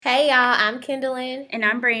Hey y'all, I'm Kendallin. And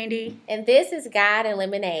I'm Brandy. And this is God and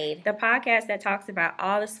Lemonade, the podcast that talks about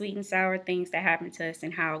all the sweet and sour things that happen to us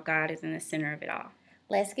and how God is in the center of it all.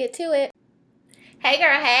 Let's get to it. Hey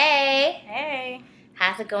girl, hey. Hey.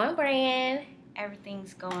 How's it going, Brand?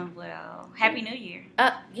 Everything's going well. Happy New Year.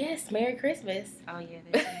 Yes, Merry Christmas. Oh yeah,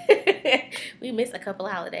 we missed a couple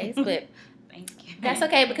of holidays, but thank you. That's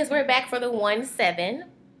okay because we're back for the 1-7,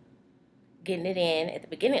 getting it in at the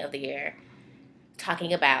beginning of the year,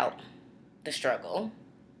 talking about the struggle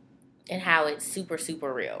and how it's super,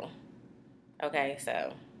 super real. Okay,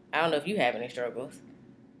 so I don't know if you have any struggles.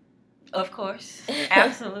 Of course,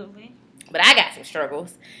 absolutely. But I got some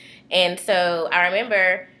struggles. And so I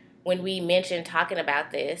remember when we mentioned talking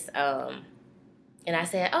about this, and I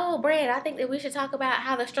said, oh, Brad, I think that we should talk about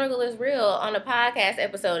how the struggle is real on a podcast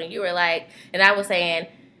episode. And you were like, and I was saying,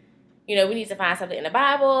 we need to find something in the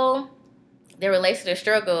Bible that relates to the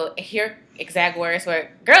struggle. Your exact words were,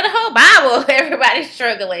 girl, the whole Bible, everybody's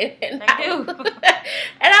struggling. And I do. And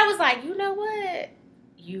I was like, you know what?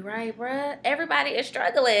 You right, bruh. Everybody is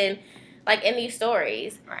struggling, like in these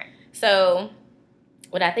stories. Right. So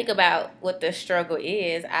when I think about what the struggle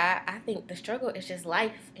is, I think the struggle is just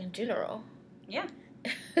life in general. Yeah,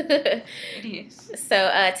 it is.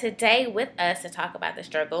 So today with us to talk about the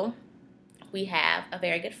struggle, we have a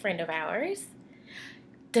very good friend of ours,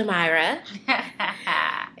 Demira.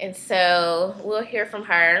 And so we'll hear from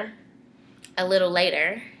her a little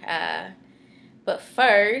later. But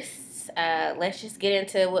first, let's just get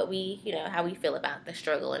into what how we feel about the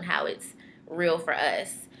struggle and how it's real for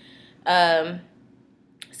us. So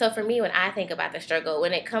for me, when I think about the struggle,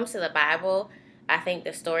 when it comes to the Bible, I think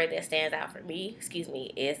the story that stands out for me,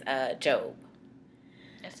 is Job.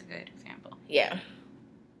 That's a good example. Yeah.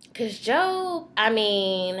 Because Job,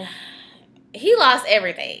 he lost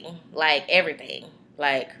everything. Like, everything.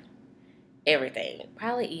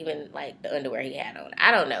 Probably even, like, the underwear he had on.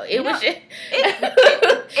 I don't know. It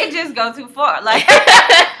just go too far. Like,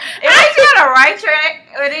 it makes you on the right track,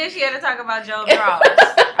 or then she had to talk about Job's drawers.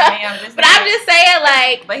 I'm just saying,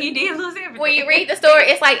 like... But he did lose everything. When you read the story,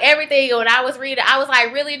 it's like everything. When I was reading, I was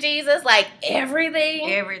like, really, Jesus? Like,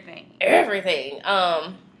 everything? Everything.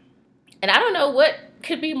 And I don't know what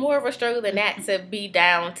could be more of a struggle than that, to be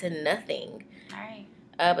down to nothing. Right.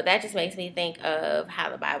 But that just makes me think of how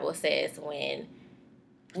the Bible says when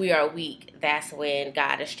we are weak, that's when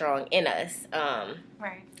God is strong in us.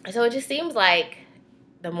 Right. So it just seems like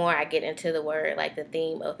the more I get into the word, like the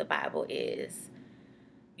theme of the Bible is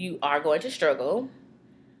you are going to struggle.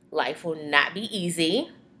 Life will not be easy,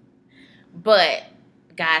 but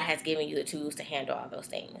God has given you the tools to handle all those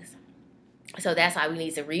things. So that's why we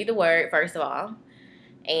need to read the word, first of all,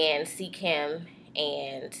 and seek him,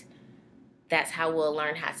 and that's how we'll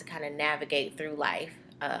learn how to kind of navigate through life.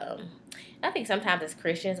 I think sometimes as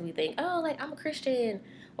Christians, we think, oh, like, I'm a Christian,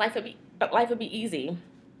 life would be easy.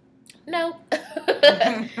 No.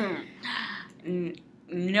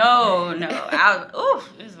 No.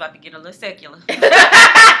 This is about to get a little secular.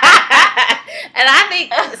 And I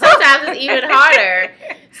think sometimes it's even harder.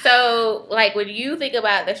 So, like, when you think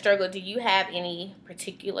about the struggle, do you have any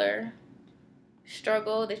particular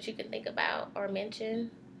struggle that you can think about or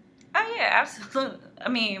mention? Oh, yeah,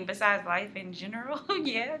 absolutely. Besides life in general,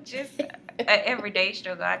 yeah, just an everyday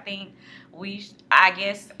struggle. I think I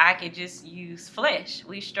guess I could just use flesh.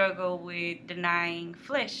 We struggle with denying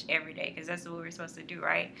flesh every day because that's what we're supposed to do,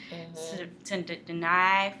 right? Mm-hmm. To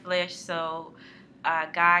deny flesh so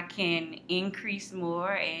God can increase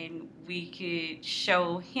more and we could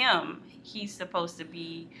show him he's supposed to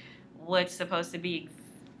be what's supposed to be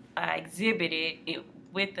exhibited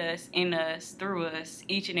with us, in us, through us,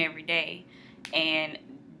 each and every day. And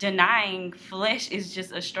denying flesh is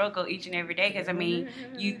just a struggle each and every day because,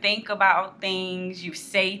 you think about things, you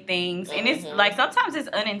say things, and it's like sometimes it's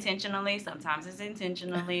unintentionally, sometimes it's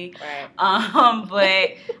intentionally. Right.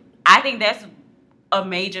 But I think that's a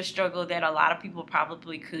major struggle that a lot of people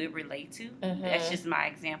probably could relate to. Mm-hmm. That's just my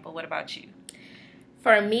example. What about you?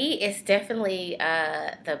 For me, it's definitely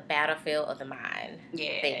the battlefield of the mind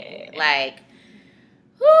thing. Like,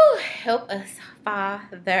 help us,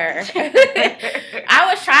 Father. I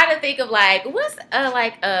was trying to think of, like, what's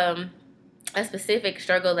a specific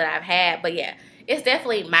struggle that I've had. But, yeah, it's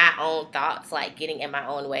definitely my own thoughts, like, getting in my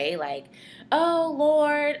own way. Like, oh,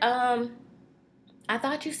 Lord, I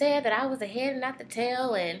thought you said that I was the head and not the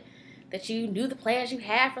tail, and that you knew the plans you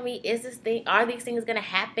had for me. Are these things going to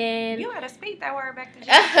happen? You got to speak that word back to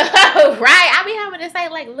Jesus. Right. I be having to say,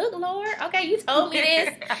 like, look, Lord, okay, you told me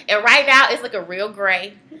this. And right now, it's looking real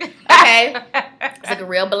gray. Okay? It's looking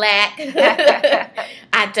real black.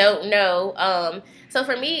 I don't know. So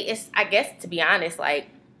for me, it's, I guess, to be honest, like,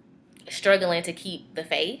 struggling to keep the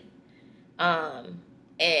faith. And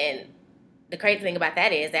the crazy thing about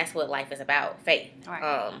that is that's what life is about, faith.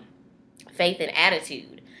 Right. Faith and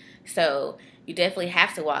attitude. So you definitely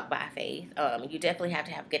have to walk by faith. You definitely have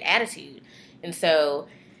to have a good attitude. And so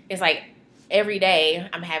it's like every day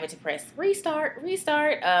I'm having to press restart.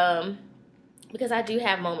 Because I do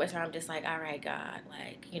have moments where I'm just like, all right, God,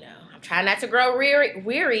 like, I'm trying not to grow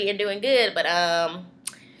weary and doing good, but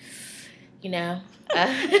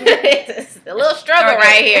it's a little struggle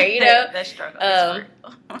right here, That struggle.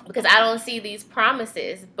 because I don't see these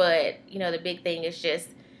promises, but the big thing is just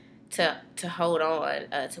to hold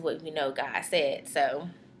on to what we know God said. So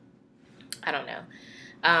I don't know,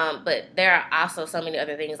 but there are also so many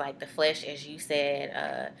other things like the flesh, as you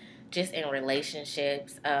said, just in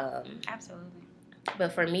relationships. Absolutely.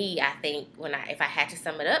 But for me, I think if I had to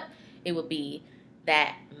sum it up, it would be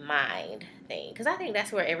that mind thing, because I think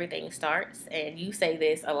that's where everything starts. And you say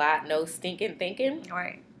this a lot: no stinking thinking.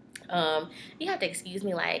 Right. You have to excuse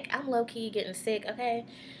me, like I'm low key getting sick. Okay,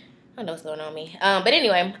 I don't know what's going on with me. But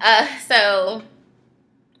anyway, so,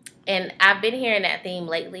 and I've been hearing that theme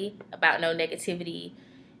lately about no negativity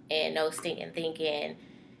and no stinking thinking.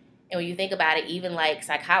 And when you think about it, even like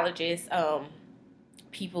psychologists,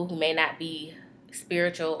 people who may not be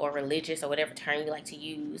spiritual or religious or whatever term you like to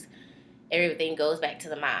use, everything goes back to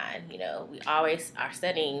the mind. We always are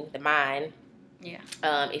studying the mind. Yeah.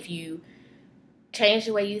 If you change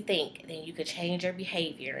the way you think, then you could change your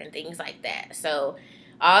behavior and things like that. So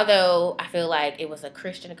although I feel like it was a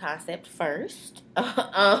Christian concept first,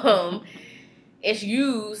 it's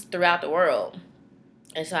used throughout the world.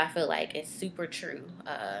 And so I feel like it's super true.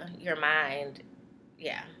 Your mind,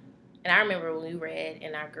 yeah. And I remember when we read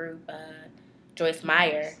in our group, Joyce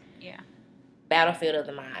Meyer, yeah, Battlefield of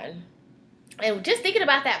the Mind. And just thinking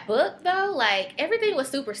about that book, though, like, everything was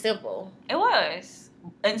super simple. It was.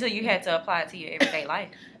 Until you had to apply it to your everyday life.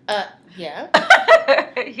 Yeah.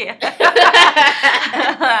 Yeah.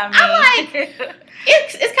 I mean,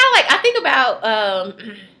 it's kind of like, I think about,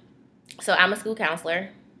 so I'm a school counselor.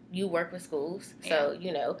 You work with schools. So,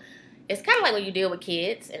 it's kind of like when you deal with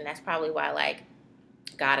kids, and that's probably why, like,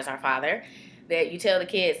 God is our Father, that you tell the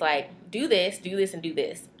kids, like, do this, and do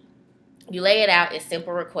this. You lay it out as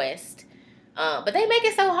simple requests. But they make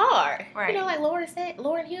it so hard. Right. Like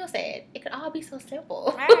Lauryn Hill said, it could all be so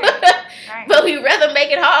simple. Right. But we'd rather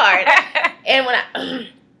make it hard. And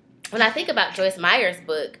when I think about Joyce Meyer's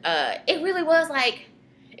book, it really was like,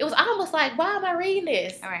 it was almost like, why am I reading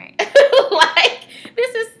this? All right. Like,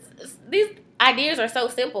 these ideas are so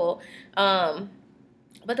simple. But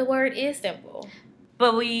the word is simple.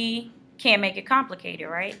 But we can't make it complicated,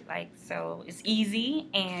 right? Like, so it's easy,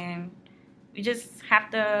 and we just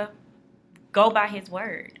have to go by his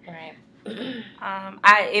word. Right.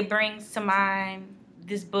 It brings to mind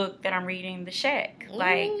this book that I'm reading, The Shack.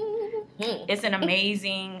 Like, it's an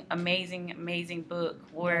amazing, amazing, amazing book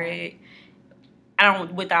where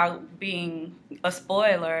without being a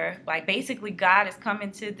spoiler, like, basically God is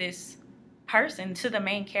coming to this person, to the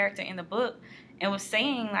main character in the book, and was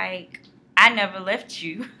saying, like, I never left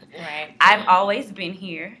you. Right. I've always been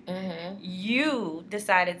here. Mm-hmm. You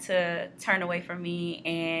decided to turn away from me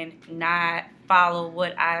and not follow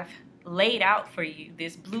what I've laid out for you,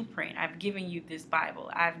 this blueprint. I've given you this Bible.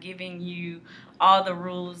 I've given you all the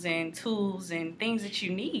rules and tools and things that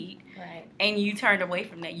you need. Right. And you turned away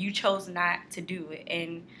from that. You chose not to do it.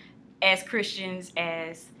 And as Christians,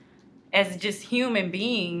 as just human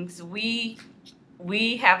beings, we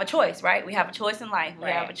have a choice, right? We have a choice in life. We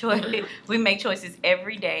have a choice. We make choices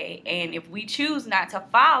every day. And if we choose not to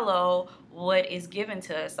follow what is given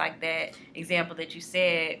to us, like that example that you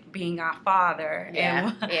said, being our father,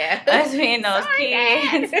 and us being those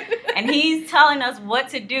kids, and he's telling us what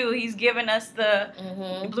to do. He's giving us the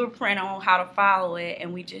blueprint on how to follow it,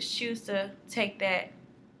 and we just choose to take that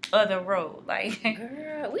other road. Like,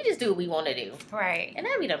 girl, we just do what we want to do. Right. And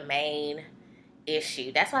that'd be the main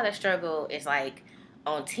issue. That's why the struggle is like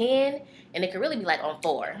on 10, and it could really be like on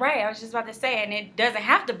 4. Right, I was just about to say, and it doesn't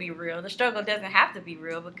have to be real. The struggle doesn't have to be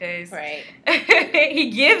real because he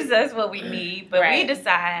gives us what we need, but we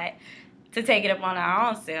decide to take it upon our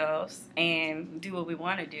own selves and do what we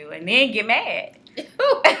want to do, and then get mad.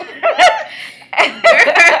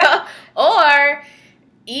 Girl. Or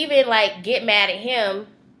even like get mad at him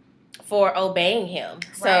for obeying him.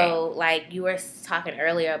 So like you were talking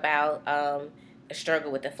earlier about the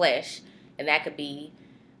struggle with the flesh. And that could be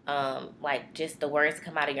like just the words that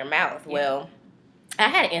come out of your mouth. Yeah. Well, I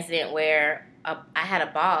had an incident where I had a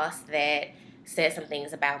boss that said some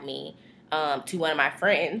things about me to one of my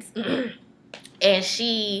friends. And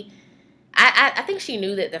I think she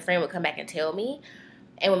knew that the friend would come back and tell me.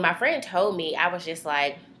 And when my friend told me, I was just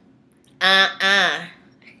like,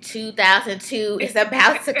 2002 is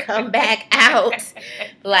about to come back out.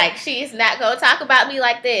 Like, she's not going to talk about me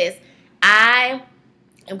like this. I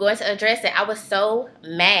am going to address it. I was so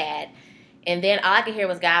mad. And then all I could hear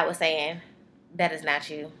was God was saying, that is not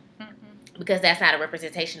you. Because that's not a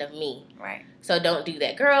representation of me. Right. So don't do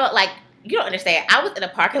that. Girl, like, you don't understand. I was in a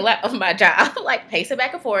parking lot of my job, like, pacing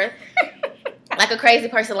back and forth. Like a crazy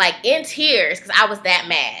person, like, in tears. Because I was that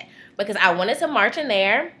mad. Because I wanted to march in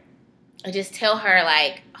there and just tell her,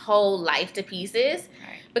 like, whole life to pieces.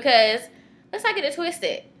 Right. Because, let's not get it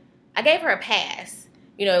twisted. I gave her a pass.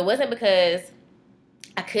 You know, it wasn't because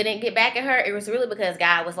I couldn't get back at her. It was really because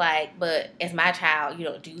God was like, but as my child, you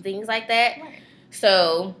don't do things like that. Right.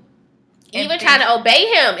 So, even trying to obey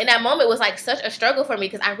him in that moment was, like, such a struggle for me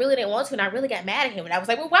because I really didn't want to, and I really got mad at him. And I was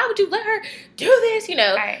like, well, why would you let her do this, you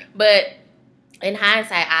know? Right. But in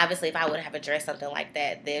hindsight, obviously, if I would have addressed something like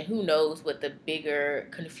that, then who knows what the bigger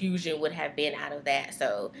confusion would have been out of that.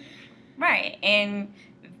 So, right. And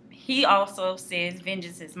he also says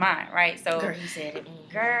vengeance is mine, right? So, girl, you said it.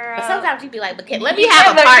 Girl. But sometimes you be like, but let me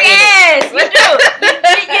have a part in it.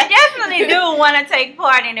 You You definitely do want to take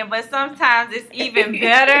part in it, but sometimes it's even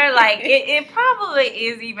better. Like, it probably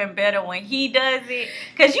is even better when he does it,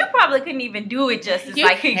 because you probably couldn't even do it justice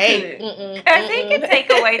like he could. Because he can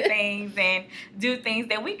take away things and do things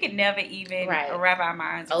that we could never even wrap our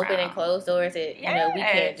minds around. Open and close doors that, yes. you know, we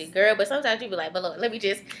can't do. Girl, but sometimes you be like, but look, let me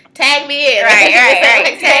just tag me in. Right.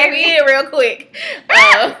 Like, tag me in real quick.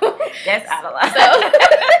 That's out of line. So,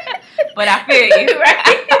 but I feel you.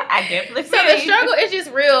 Right? I definitely feel you. So the struggle is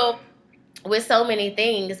just real with so many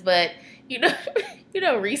things, but you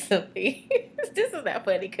know, recently, this is not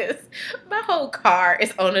funny because my whole car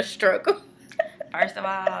is on a struggle. First of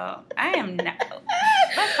all, I am not.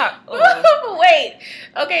 Let's talk. Wait.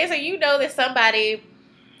 Okay, so you know that somebody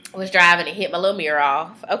was driving and hit my little mirror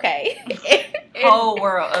off. Okay. Whole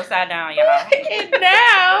world upside down, y'all. And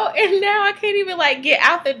now I can't even, like, get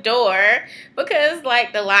out the door because,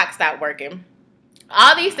 like, the lock stopped working.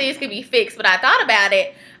 All these things can be fixed, but I thought about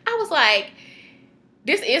it. I was like,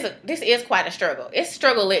 this is quite a struggle. It's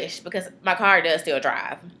struggle-ish because my car does still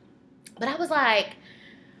drive. But I was like,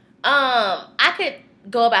 I could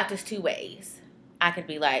go about this two ways. I could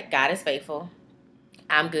be like, God is faithful.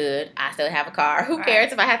 I'm good. I still have a car. Who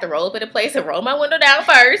cares if I have to roll up in a place and roll my window down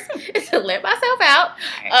first to let myself out?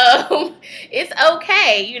 Right. It's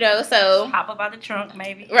okay, you know, so. Hop up out the trunk,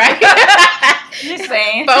 maybe. Right. Just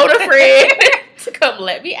saying. Phone a friend to come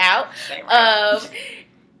let me out.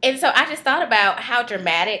 And so I just thought about how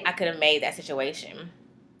dramatic I could have made that situation.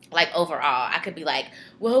 Like, overall, I could be like,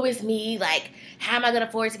 woe is me. Like, how am I going to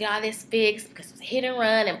afford to get all this fixed? Because it was a hit and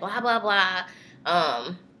run and blah, blah, blah.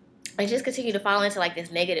 And just continue to fall into, like,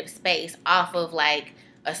 this negative space off of, like,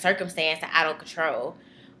 a circumstance that I don't control.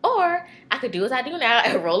 Or I could do as I do now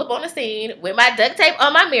and roll up on the scene with my duct tape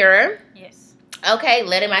on my mirror. Yes. Okay,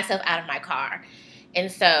 letting myself out of my car. And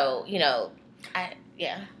so, you know,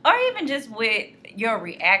 yeah. Or even just with your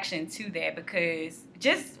reaction to that, because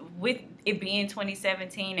just with it being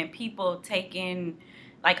 2017 and people taking,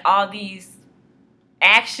 like, all these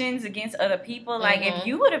actions against other people, like, if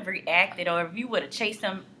you would have reacted or if you would have chased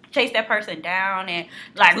that person down and,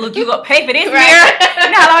 like, look, you gonna pay for this mirror?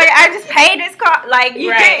 No, like, I just paid this car. Like,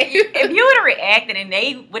 if you would have reacted and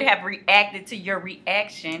they would have reacted to your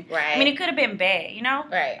reaction, I mean, it could have been bad, you know?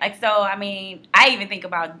 Like, so, I mean, I even think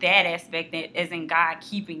about that aspect as in God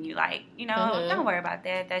keeping you, like, you know, don't worry about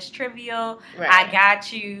that. That's trivial. I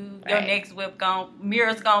got you. Your next whip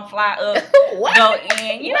mirror's gonna fly up, go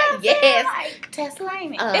in. You know? Yes. Like, Tesla.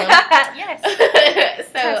 Yes.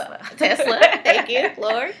 So, Tesla. Thank you,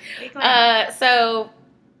 Lord. So,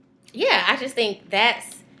 yeah, I just think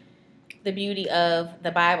that's the beauty of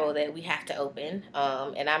the Bible that we have to open.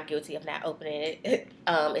 And I'm guilty of not opening it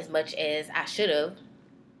as much as I should have.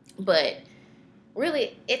 But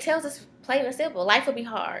really, it tells us plain and simple, life will be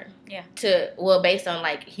hard. Yeah. Based on,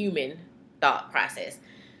 like, human thought process.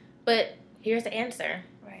 But here's the answer.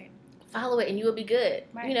 Right. Follow it and you will be good.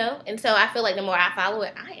 Right. You know? And so I feel like the more I follow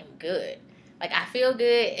it, I am good. Like, I feel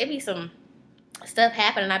good. It be some stuff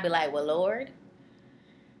happen and I'd be like, well, Lord,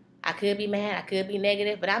 I could be mad, I could be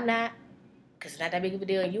negative, but I'm not, because it's not that big of a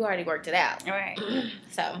deal and you already worked it out. Right.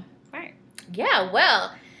 So, right. Yeah,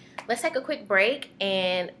 well, let's take a quick break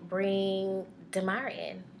and bring Demira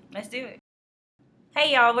in. Let's do it.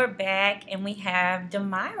 Hey, y'all, we're back and we have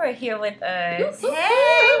Demira here with us. Hey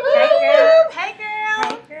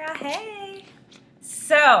girl. Hey.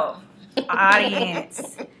 So,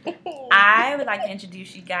 audience, I would like to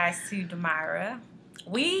introduce you guys to Demira.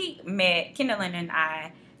 Kendall and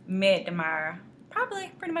I met Demira probably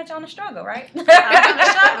pretty much on the struggle, right? I was on the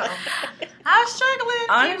struggle. I was struggling.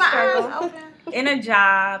 On Keep the my struggle. eyes open. In a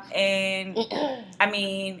job, and I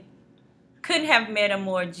mean, couldn't have met a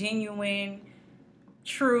more genuine,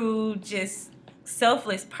 true, just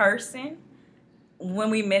selfless person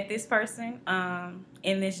when we met this person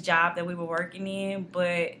in this job that we were working in.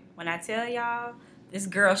 But when I tell y'all, this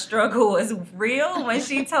girl's struggle was real when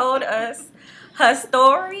she told us her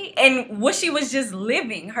story and what she was just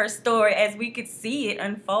living her story as we could see it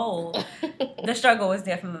unfold. The struggle was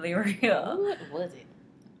definitely real. What was it?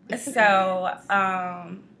 So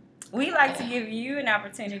we like to give you an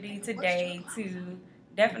opportunity today to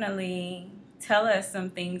definitely tell us some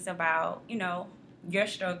things about, you know, your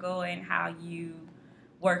struggle and how you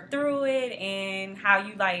work through it and how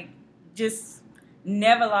you like just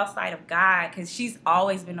never lost sight of God, because she's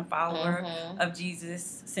always been a follower of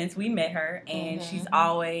Jesus since we met her, and she's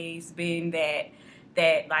always been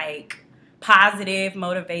that like positive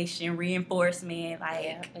motivation, reinforcement,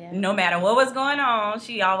 like no matter what was going on,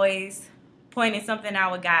 she always pointed something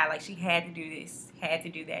out with God, like she had to do this, had to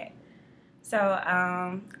do that. So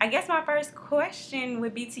I guess my first question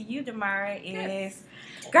would be to you, Damara, is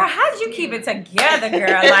girl, how did you keep it together,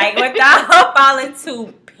 girl, like without her falling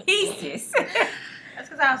to pieces? That's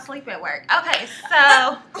because I was asleep at work. Okay,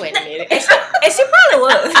 so Wait a minute. And she probably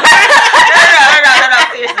was. no,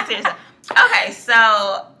 seriously. Okay,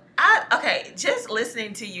 so just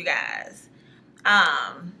listening to you guys,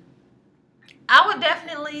 I would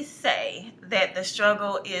definitely say that the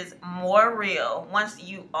struggle is more real once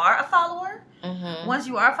you are a follower, once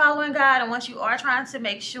you are following God, and once you are trying to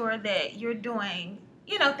make sure that you're doing,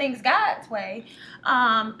 you know, things God's way.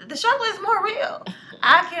 The struggle is more real.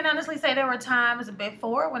 I can honestly say there were times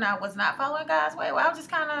before when I was not following God's way, where I was just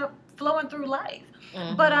kind of flowing through life.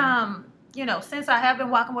 But you know, since I have been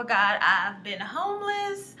walking with God, I've been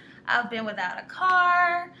homeless. I've been without a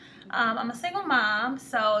car. I'm a single mom,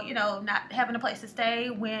 so, you know, not having a place to stay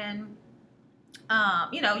when,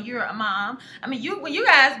 you know, you're a mom. I mean, when you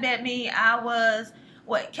guys met me, I was,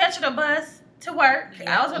 catching a bus to work.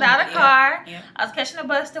 I was without a car. I was catching a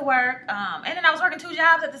bus to work. And then I was working 2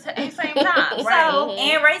 jobs at the same time. Right. So,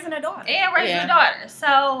 and raising a daughter. a daughter.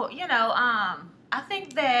 So, you know, I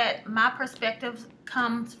think that my perspective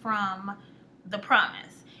comes from the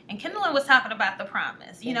promise. And Kendall was talking about the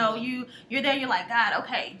promise. You know, you're there, you're like, God,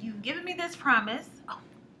 okay, you've given me this promise.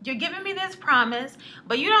 You're giving me this promise,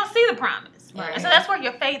 but you don't see the promise. Right. And so that's where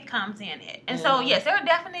your faith comes in it. And so, yes, there are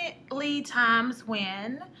definitely times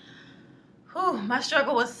when my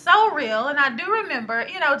struggle was so real. And I do remember,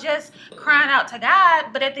 you know, just crying out to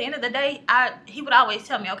God. But at the end of the day, he would always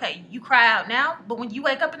tell me, okay, you cry out now, but when you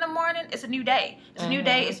wake up in the morning, it's a new day. It's a new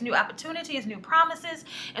day. It's a new opportunity. It's new promises.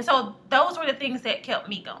 And so those were the things that kept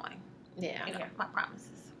me going. Yeah. You know, my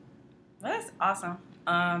promises. Well, that's awesome.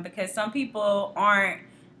 Because some people aren't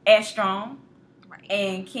as strong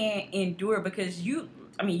and can't endure because you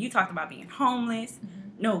talked about being homeless,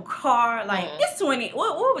 no car, like it's 20,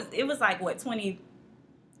 what was, it was like what,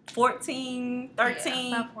 2014,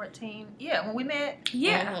 13? Yeah, about 14. Yeah, when we met.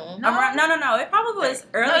 Yeah. No, No, it probably was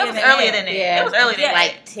earlier it was earlier than that. Yeah. It was earlier than that.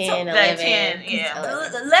 Like 10, 11. 10, yeah.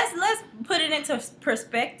 Let's put it into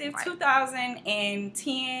perspective. Right.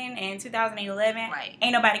 2010 and 2011. Right.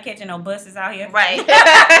 Ain't nobody catching no buses out here. Right. Ain't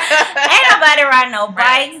nobody riding no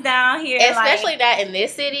bikes down here. Especially not in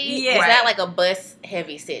this city. Yeah. It's not like a bus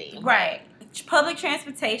heavy city. Right. Public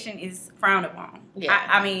transportation is frowned upon. Yeah.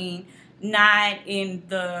 I mean, not in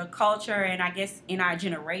the culture and I guess in our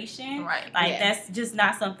generation. Right. Like that's just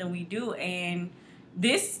not something we do. And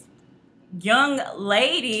this young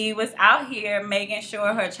lady was out here making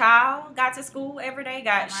sure her child got to school every day,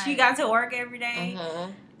 she got to work every day,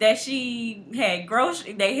 that she had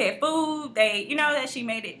they had food, that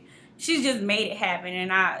she just made it happen.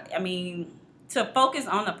 And I mean, to focus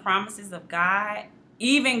on the promises of God,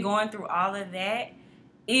 even going through all of that,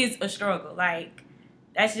 is a struggle. Like,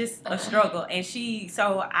 that's just a struggle. And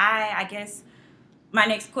I guess my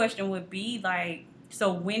next question would be like,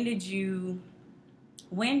 so when did you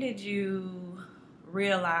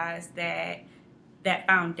realize that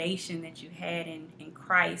foundation that you had in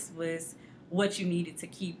Christ was what you needed to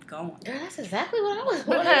keep going? Girl, that's exactly what I was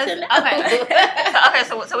Because, wanting to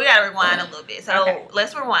know. so we gotta rewind a little bit. So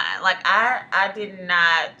let's rewind. Like I did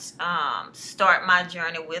not start my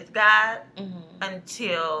journey with God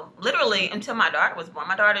until my daughter was born.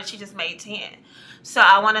 My daughter, she just made 10. So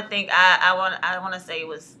I want to think I want to say it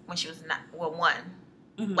was when she was 1,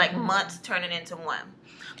 like months turning into 1.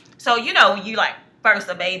 So you like first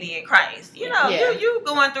a baby in Christ. You know, Yeah. you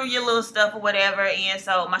going through your little stuff or whatever. And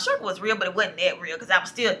so my struggle was real, but it wasn't that real because I was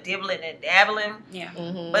still dibbling and dabbling. Yeah.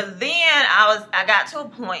 Mm-hmm. But then I got to a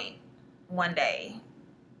point one day,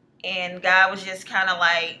 and God was just kind of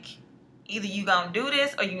like, either you gonna do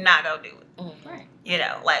this or you not gonna do it. Mm-hmm. Right. You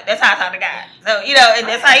know, like that's how I talk to God. So you know, and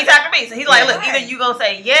that's how he talked to me. So he's like, Yeah. look, either you gonna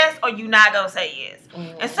say yes or you not gonna say yes.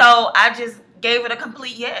 Mm-hmm. And so I just gave it a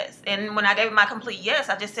complete yes. And when I gave it my complete yes,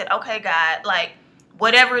 I just said, okay, God, like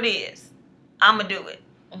whatever it is, I'm gonna do it.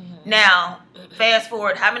 Mm-hmm. Now, fast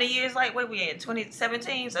forward, how many years later? What we in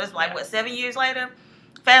 2017? So it's like what, 7 years later?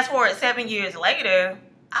 Fast forward 7 years later,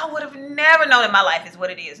 I would have never known that my life is what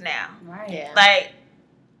it is now. Right. Yeah. Like,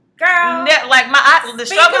 Girl. like the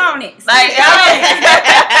Speak struggle. on it. Like, Speak on it.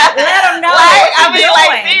 Let them know. Like, what I you're mean, doing.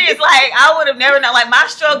 like, serious. Like, I would have never known. Like, my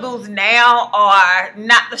struggles now are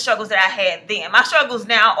not the struggles that I had then. My struggles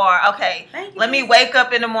now are, okay, Thank you. let me wake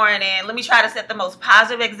up in the morning. Let me try to set the most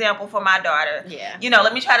positive example for my daughter. Yeah. You know,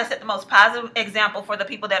 let me try to set the most positive example for the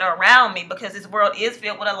people that are around me because this world is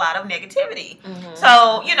filled with a lot of negativity. Mm-hmm.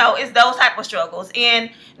 So, you know, it's those type of struggles.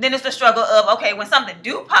 And then it's the struggle of, okay, when something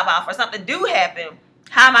do pop off or something do happen,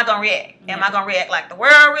 how am I going to react? Am I going to react like the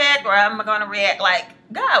world react or am I going to react like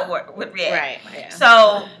God would react? Right. Yeah.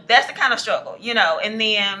 So that's the kind of struggle, you know. And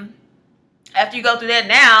then after you go through that,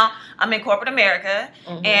 now I'm in corporate America.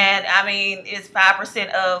 Mhm. And, I mean, it's 5%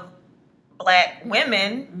 of black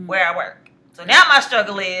women Mhm. where I work. So now my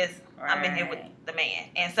struggle is I'm in here with Right. the man.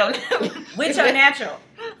 And so With your natural.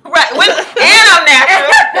 right, and I'm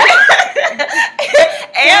natural.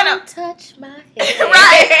 and I'm Don't touch my head.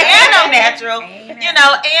 right, and I'm natural. Ain't You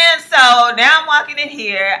know, and so now I'm walking in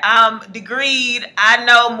here. I'm degreed. I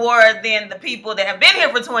know more than the people that have been here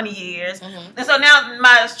for 20 years. Mhm. And so now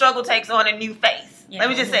my struggle takes on a new face. Yeah. Let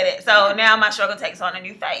me just say that. So now my struggle takes on a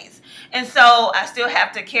new face. And so I still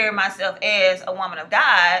have to carry myself as a woman of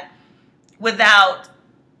God without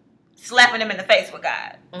slapping them in the face with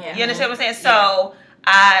God. Mhm. You understand what I'm saying? So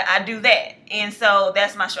I do that. And so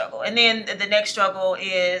that's my struggle. And then the next struggle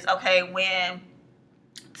is, okay, when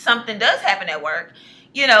something does happen at work,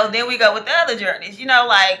 you know, then we go with the other journeys, you know,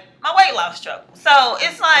 like my weight loss struggle. So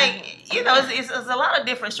it's like, you know, it's a lot of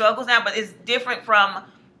different struggles now, but it's different from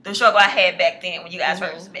the struggle I had back then when you guys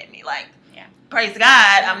Mhm. first met me. Like, Yeah. praise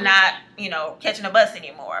God, I'm not, you know, catching a bus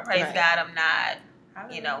anymore. Praise Right. God, I'm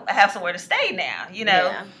not, you know, I have somewhere to stay now, you know.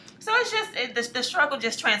 Yeah. So it's just, the struggle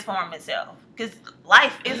just transformed itself because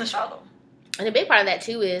life is a struggle. And a big part of that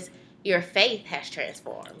too is your faith has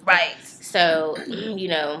transformed. Right. So, you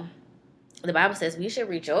know, the Bible says we should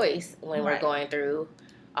rejoice when we're Right. going through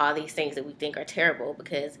all these things that we think are terrible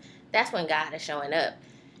because that's when God is showing up.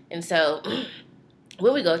 And so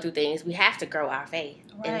when we go through things, we have to grow our faith.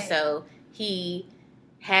 And Right. so he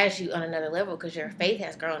has you on another level because your faith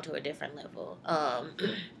has grown to a different level.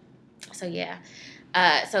 So yeah.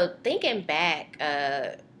 So thinking back,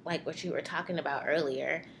 like what you were talking about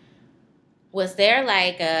earlier, was there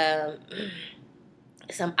like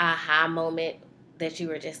some aha moment that you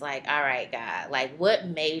were just like, all right, God, like what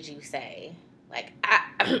made you say, like,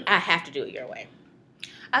 I have to do it your way?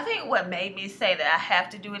 I think what made me say that I have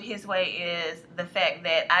to do it his way is the fact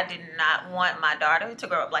that I did not want my daughter to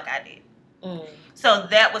grow up like I did. Mm, So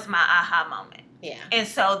that was my aha moment. yeah. And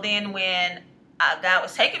so then when God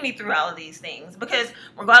was taking me through all of these things, because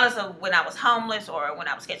regardless of when I was homeless or when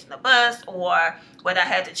I was catching the bus or whether I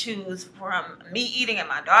had to choose from me eating and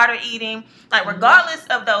my daughter eating, like regardless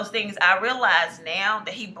of those things, I realize now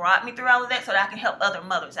that he brought me through all of that so that I can help other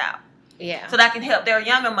mothers out. Yeah. So that I can help their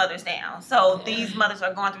younger mothers now. So these mothers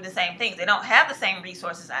are going through the same things. They don't have the same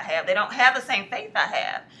resources I have. They don't have the same faith I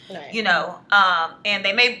have. Right. You know, and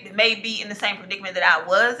they may be in the same predicament that I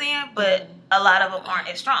was in, but a lot of them aren't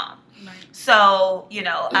as strong. Right. So, you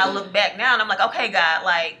know, I look back now and I'm like, okay, God,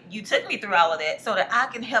 like you took me through all of that so that I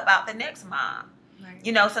can help out the next mom. Right.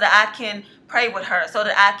 You know, so that I can pray with her, so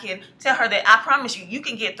that I can tell her that I promise you, you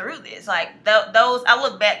can get through this. Like those, I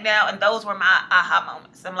look back now and those were my aha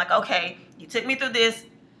moments. I'm like, okay, you took me through this.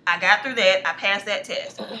 I got through that. I passed that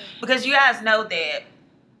test. Because you guys know that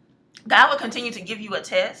God will continue to give you a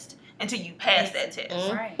test until you pass that test.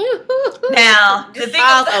 Mm. Right. Now, the Just thing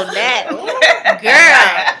pause on that. Ooh,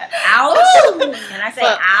 Ouch. Ooh. Can I say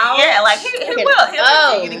So- ouch? Yeah, like he will. He'll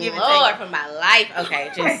Oh, continue to give it Lord, to you. for my life.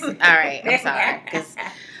 Okay, just, all right. I'm sorry. 'Cause,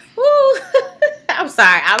 woo, I'm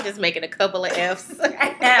sorry. I was just making a couple of F's.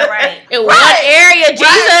 Yeah, right. In one area,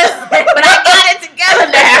 Jesus. But I got it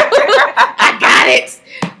together now. I got it.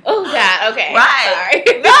 Oh, God. Okay. Right.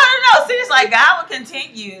 Sorry. No. Seriously, like God will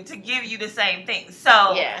continue to give you the same thing.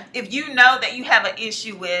 So Yeah. if you know that you have an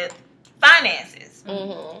issue with finances,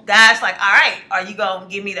 Mm-hmm. God's like, all right, are you going to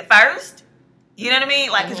give me the first? You know what I mean?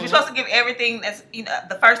 Like, because we're supposed to give everything that's,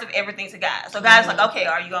 the first of everything to God. So God's like, okay,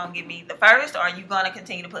 are you going to give me the first, or are you going to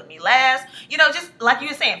continue to put me last? Just like you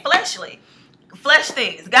were saying, flesh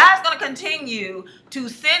things. God's going to continue to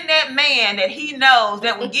send that man that he knows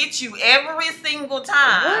that will get you every single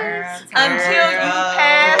time until you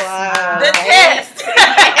pass the test.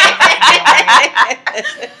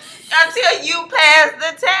 Until you pass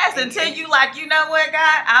the test, until you like, you know what,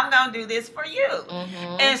 God, I'm going to do this for you.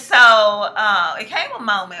 And so it came a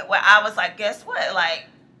moment where I was like, guess what? Like,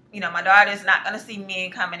 my daughter's not going to see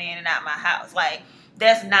men coming in and out my house. Like,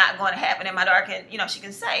 that's not going to happen. And my daughter can, she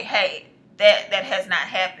can say, hey, that has not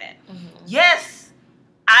happened. Yes,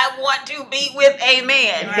 I want to be with a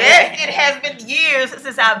man. Right. Yes, it has been years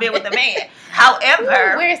since I've been with a man.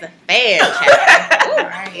 However, where's the fan?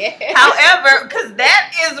 However, because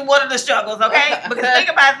that is one of the struggles, okay? Because think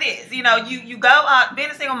about this. You go out being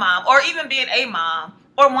a single mom, or even being a mom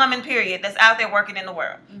or woman, period, that's out there working in the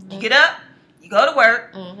world. You get up, you go to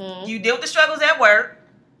work, you deal with the struggles at work,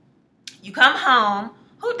 you come home.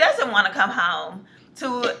 Who doesn't want to come home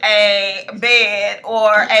to a bed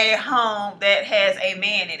or a home that has a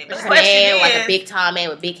man in it? But the question is, like a big tall man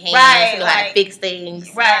with big hands, right, who like fix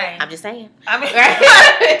things. Right. I'm just saying. I mean,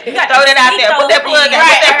 you got to throw that out there. Put that plug out.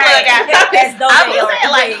 Put that plug out. I'm just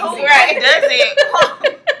saying, like,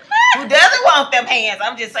 who doesn't want them hands?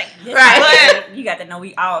 I'm just saying. Right. But you got to know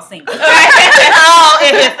we all single. All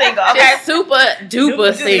in here single. Okay. Just super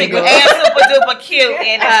duper single. And super duper cute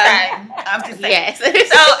in this time. I'm just saying. Yes. So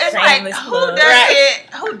it's like,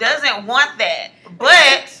 who doesn't want that?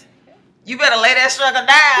 But you better lay that struggle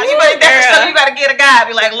down. You better get a guy.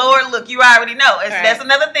 Be like, Lord, look, you already know. That's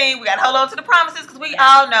another thing. We got to hold on to the promises, because we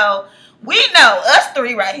all know. We know, us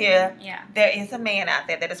three right here, there is a man out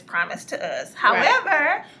there that is promised to us.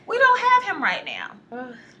 However, we don't have him right now.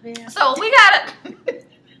 So we gotta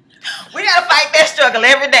fight that struggle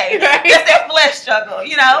every day. That's that flesh struggle,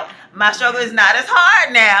 My struggle is not as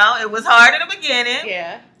hard now. It was hard in the beginning.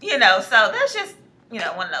 Yeah. So that's just,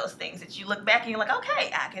 one of those things that you look back and you're like,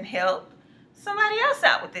 okay, I can help somebody else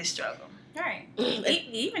out with this struggle. Right.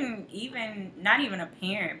 Even not even a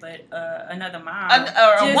parent, but another mom.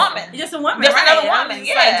 Or a woman. Just a woman. Just right. another woman,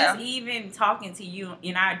 Just even talking to you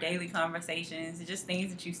in our daily conversations, just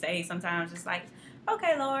things that you say sometimes, just like,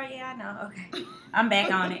 okay, Lord, I know. Okay. I'm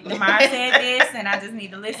back on it. Lamar said this, and I just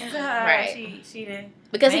need to listen to her. Right. She did.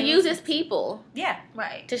 Because he uses people. Yeah.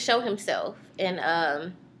 Right. To show himself.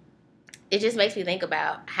 And it just makes me think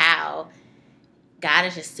about how God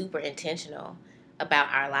is just super intentional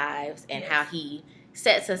about our lives and how he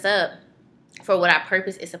sets us up for what our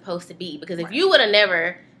purpose is supposed to be. Because if you would have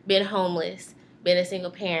never been homeless, been a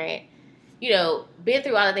single parent, been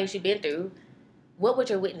through all the things you've been through, what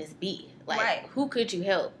would your witness be? Like, who could you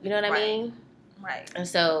help? You know what I mean? Right. And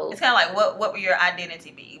so it's kind of like, what would your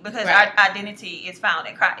identity be? Because our identity is found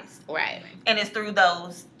in Christ. Right. And it's through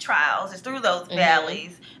those trials, it's through those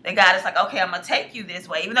valleys that God is like, okay, I'm going to take you this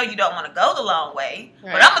way, even though you don't want to go the long way,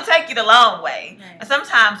 but I'm going to take you the long way. Right. And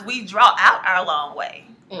sometimes we draw out our long way.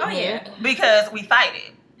 Oh, yeah. Because we fight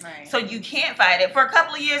it. Right. So you can't fight it. For a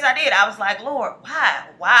couple of years I did. I was like, Lord, why?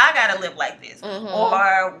 Why I got to live like this?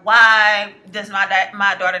 Or why does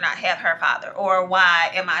my daughter not have her father? Or why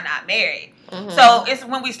am I not married? So it's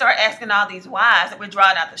when we start asking all these whys that we're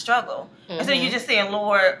drawing out the struggle. And so you're just saying,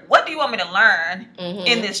 Lord, what do you want me to learn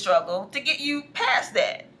in this struggle to get you past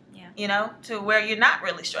that? Yeah. To where you're not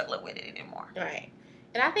really struggling with it anymore. Right.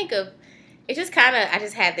 And I think I just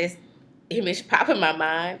had this image pop in my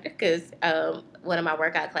mind because one of my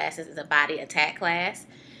workout classes is a body attack class.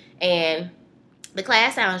 And the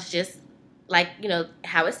class sounds just like,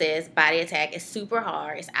 how it says, body attack is super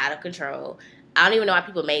hard. It's out of control. I don't even know why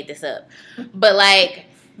people made this up. But, at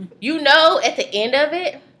the end of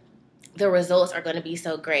it, the results are going to be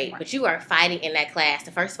so great. But you are fighting in that class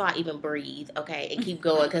to, first of all, even breathe, okay, and keep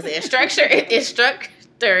going. Because the instructor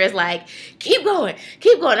is like, keep going.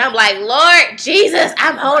 I'm like, Lord Jesus,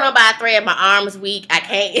 I'm holding on by a thread. My arm's weak. I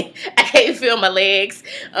can't feel my legs.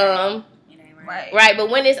 Right. But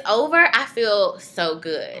when it's over, I feel so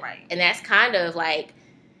good. Right. And that's kind of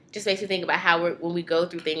just makes me think about how when we go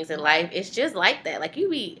through things in life, it's just like that. Like, you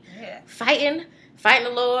be fighting the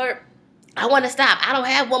Lord. I want to stop. I don't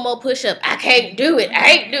have one more push-up. I can't do it. I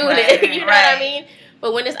ain't doing it. You know what I mean?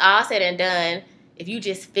 But when it's all said and done, if you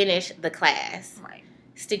just finish the class,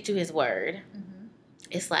 stick to his word,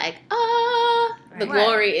 it's like, the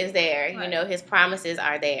glory is there. Right. His promises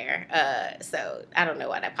are there. So I don't know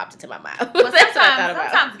why that popped into my mind. Well, that's what I thought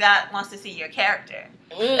about. Sometimes God wants to see your character.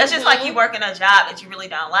 That's just like you working a job that you really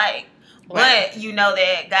don't like. Right. But you know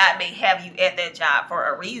that God may have you at that job for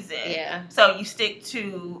a reason. Yeah. So you stick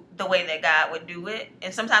to the way that God would do it.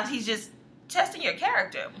 And sometimes he's just testing your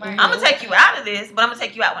character. Right. I'm going to take you out of this, but I'm going to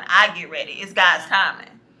take you out when I get ready. It's God's timing.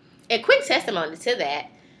 A quick testimony to that.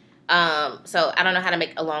 So I don't know how to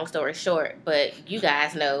make a long story short, but you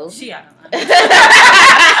guys know. She out of line. You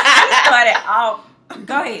Started off.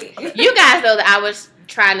 Go ahead. guys know that I was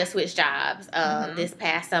trying to switch jobs Mhm. this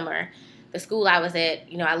past summer. The school I was at,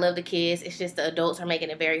 you know, I love the kids. It's just the adults are making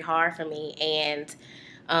it very hard for me. And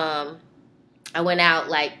I went out,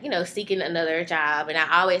 like, you know, seeking another job. And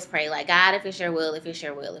I always pray, like, God, if it's your will, if it's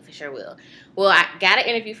your will, if it's your will. Well, I got an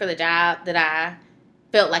interview for the job that I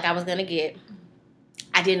felt like I was going to get.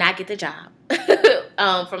 I did not get the job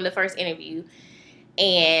from the first interview.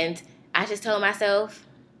 And I just told myself,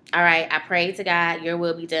 all right, I prayed to God, your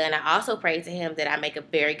will be done. I also prayed to him that I make a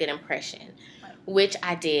very good impression, which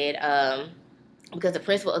I did because the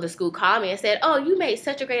principal of the school called me and said, oh, you made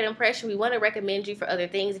such a great impression. We want to recommend you for other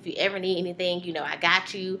things. If you ever need anything, you know, I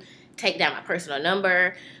got you. Take down my personal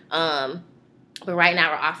number. But right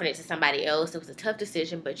now we're offering it to somebody else. It was a tough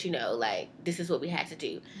decision, but, you know, like, this is what we had to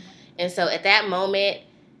do. And so at that moment,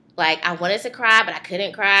 like, I wanted to cry, but I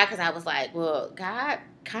couldn't cry because I was like, well, God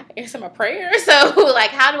kind of answered my prayer. So, like,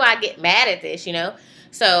 how do I get mad at this, you know?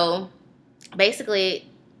 So, basically,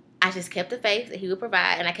 I just kept the faith that he would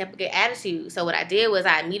provide, and I kept a good attitude. So, what I did was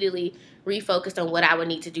I immediately refocused on what I would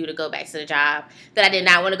need to do to go back to the job that I did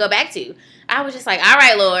not want to go back to. I was just like, all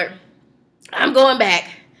right, Lord, I'm going back.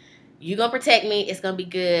 You're going to protect me. It's going to be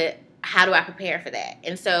good. How do I prepare for that?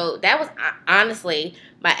 And so that was honestly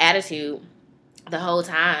my attitude the whole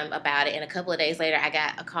time about it. And a couple of days later, I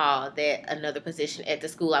got a call that another position at the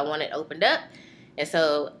school I wanted opened up. And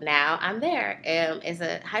so now I'm there as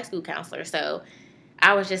a high school counselor. So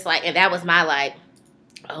I was just like, and that was my like,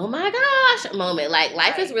 oh my gosh moment. Like,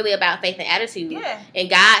 life is really about faith and attitude. Yeah. And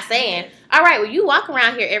God saying, all right, well, you walk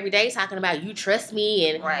around here every day talking about you trust me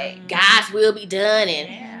and Right. God's will be done and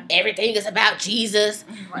Yeah. everything is about Jesus.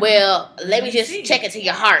 Right. Well, let me You just see. check into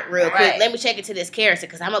your heart real quick. Right. Let me check into this character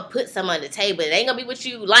because I'm going to put some on the table. It ain't going to be what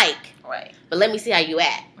you like, Right. but let me see how you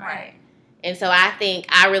act. Right. And so I think,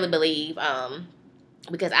 I really believe,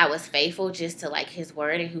 because I was faithful just to, like, his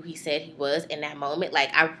word and who he said he was in that moment. Like,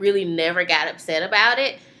 I really never got upset about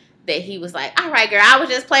it. That he was like, all right, girl, I was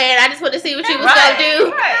just playing. I just wanted to see what you was Right. going to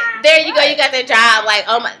do. Right. There you go. You got the job. Like,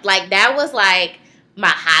 oh my, like, that was, like, my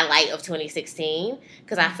highlight of 2016.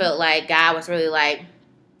 Because I felt like God was really like,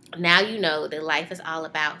 now you know that life is all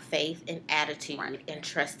about faith and attitude and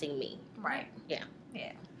trusting me. Right. Yeah.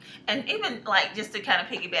 Yeah. And even, like, just to kind of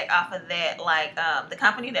piggyback off of that, like, the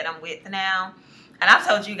company that I'm with now, and I've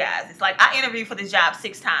told you guys, it's like I interviewed for this job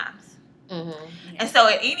 6 times. Mm-hmm. And so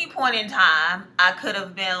at any point in time, I could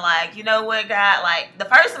have been like, you know what, God, like, the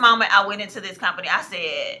first moment I went into this company, I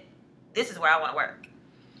said, this is where I want to work.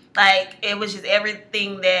 Like, it was just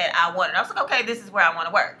everything that I wanted. I was like, okay, this is where I want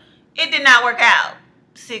to work. It did not work out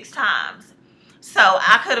 6 times. So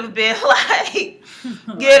I could have been like,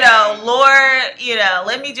 you know, Lord, you know,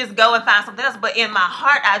 let me just go and find something else. But in my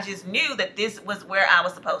heart, I just knew that this was where I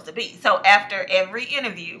was supposed to be. So after every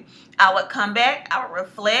interview, I would come back, I would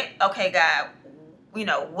reflect, okay, God, you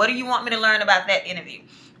know, what do you want me to learn about that interview?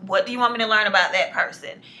 What do you want me to learn about that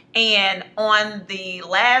person? And on the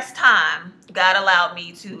last time, God allowed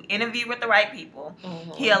me to interview with the right people.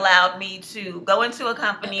 Mm-hmm. He allowed me to go into a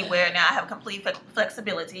company where now I have complete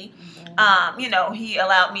flexibility. You know, he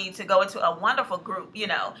allowed me to go into a wonderful group, you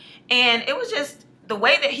know, and it was just the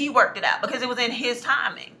way that he worked it out because it was in his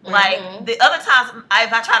timing. Mhm. Like the other times,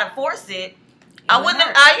 if I tried to force it, I wouldn't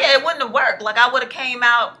have. It wouldn't have worked. Like I would have came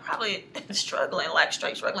out probably struggling, like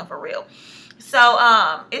straight struggling for real. So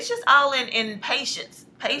it's just all in patience.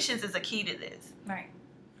 Patience is a key to this. Right.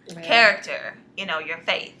 Character, you know, your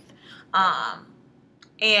faith.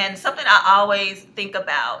 And something I always think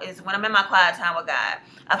about is when I'm in my quiet time with God,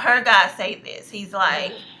 I've heard God say this. He's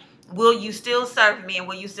like, will you still serve me and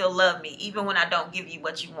will you still love me even when I don't give you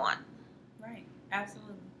what you want? Right. Absolutely.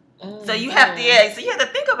 So you have to, so you have to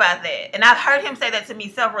think about that. And I've heard him say that to me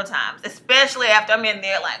several times, especially after I'm in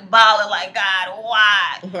there like bawling, like, God,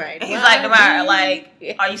 why? Right. And he's like, Damara,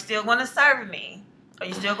 like, are you still going to serve me? Are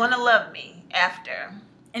you still going to love me after?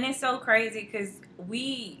 And it's so crazy because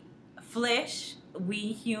we flesh, we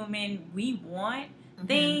human, we want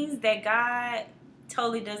things that God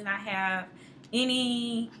totally does not have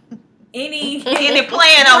any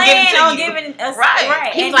plan on giving us.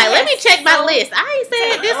 Right. He was like, let me check my list. I ain't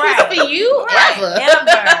said this was for you ever.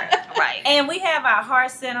 Right. And we have our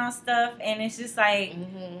heart set on stuff, and it's just like,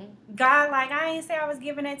 God, like, I ain't say I was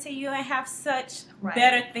giving it to you and have such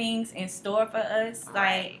better things in store for us.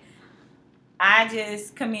 Like, I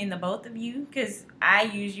just commend the both of you because I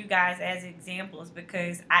use you guys as examples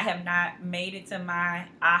because I have not made it to my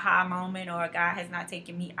aha moment or God has not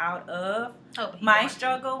taken me out of my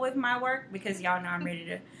struggle with my work because y'all know I'm ready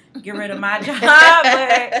to get rid of my job.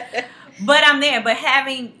 But I'm there. But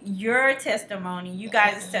having your testimony, you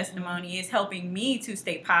guys' testimony is helping me to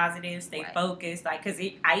stay positive, stay focused. Like, because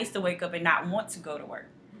I used to wake up and not want to go to work.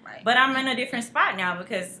 Right. But I'm in a different spot now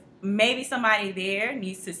because maybe somebody there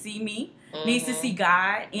needs to see me. Needs to see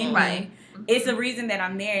God in me. It's a reason that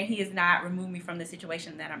I'm there and he has not removed me from the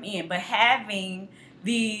situation that I'm in. But having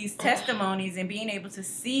these testimonies and being able to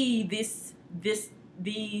see these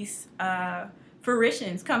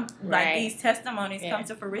fruitions come, like these testimonies come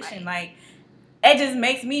to fruition, like it just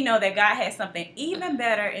makes me know that God has something even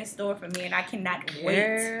better in store for me and I cannot wait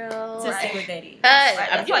to see what that is.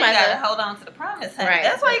 That's why you gotta hold on to the promise, honey.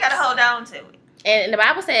 That's why you gotta hold on to it. And the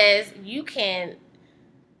Bible says you can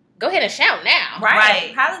go ahead and shout now.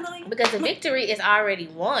 Right. Hallelujah. Because the victory is already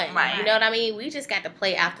won. Right. You know what I mean? We just got to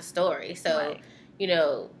play out the story. So, you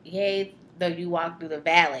know, yea, though you walk through the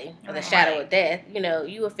valley of the shadow of death, you know,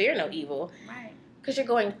 you will fear no evil. Right. Because you're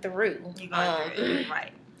going through. You're going through.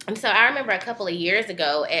 Right. And so I remember a couple of years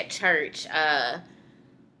ago at church,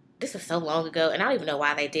 this was so long ago, and I don't even know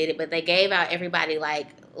why they did it, but they gave out everybody like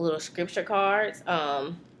little scripture cards.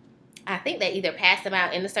 I think they either passed them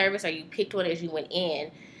out in the service or you picked one as you went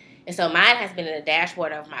in. And so mine has been in the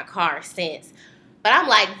dashboard of my car since. But I'm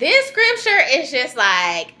like, this scripture is just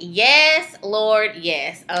like, yes, Lord,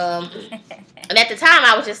 yes. And at the time,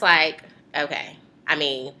 I was just like, okay. I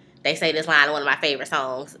mean, they say this line in one of my favorite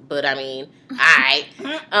songs. But, I mean, all right.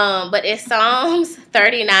 But it's Psalms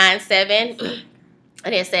 39:7.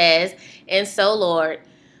 And it says, and so, Lord,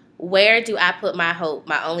 where do I put my hope?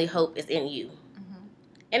 My only hope is in you. Mm-hmm.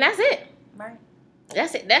 And that's it. Right.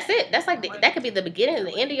 That's it. That's like that could be the beginning and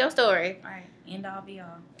the end of your story. Right. End all be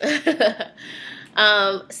all.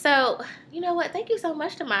 So, you know what? Thank you so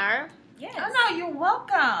much, Tamara. Yes. Oh, no, you're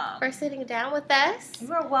welcome. For sitting down with us.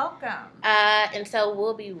 You're welcome. And so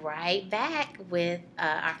we'll be right back with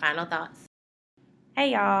our final thoughts.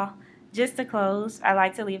 Hey, y'all. Just to close, I'd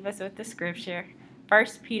like to leave us with the scripture. 1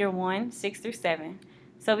 Peter 1:6-7.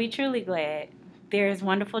 So be truly glad. There is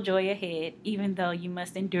wonderful joy ahead, even though you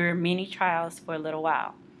must endure many trials for a little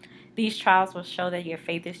while. These trials will show that your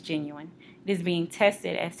faith is genuine. It is being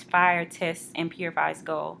tested as fire tests and purifies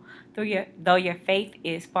gold, though your faith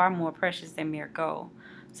is far more precious than mere gold.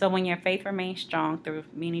 So when your faith remains strong through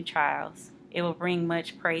many trials, it will bring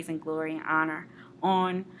much praise and glory and honor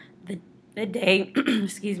on the day,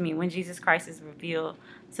 when Jesus Christ is revealed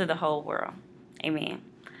to the whole world. Amen.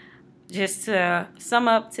 Just to sum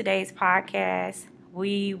up today's podcast,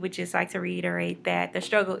 we would just like to reiterate that the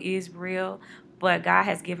struggle is real, but God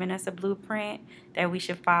has given us a blueprint that we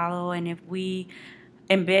should follow. And if we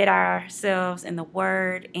embed ourselves in the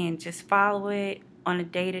Word and just follow it on a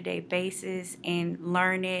day-to-day basis and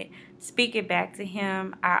learn it, speak it back to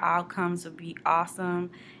Him, our outcomes will be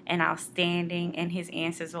awesome and outstanding, and His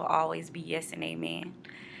answers will always be yes and amen.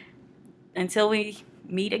 Until we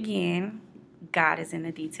meet again, God is in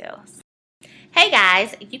the details. Hey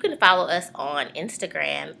guys, you can follow us on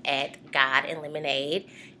Instagram at God and Lemonade.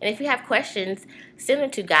 And if you have questions, send them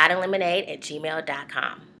to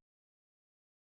godandlemonade@gmail.com.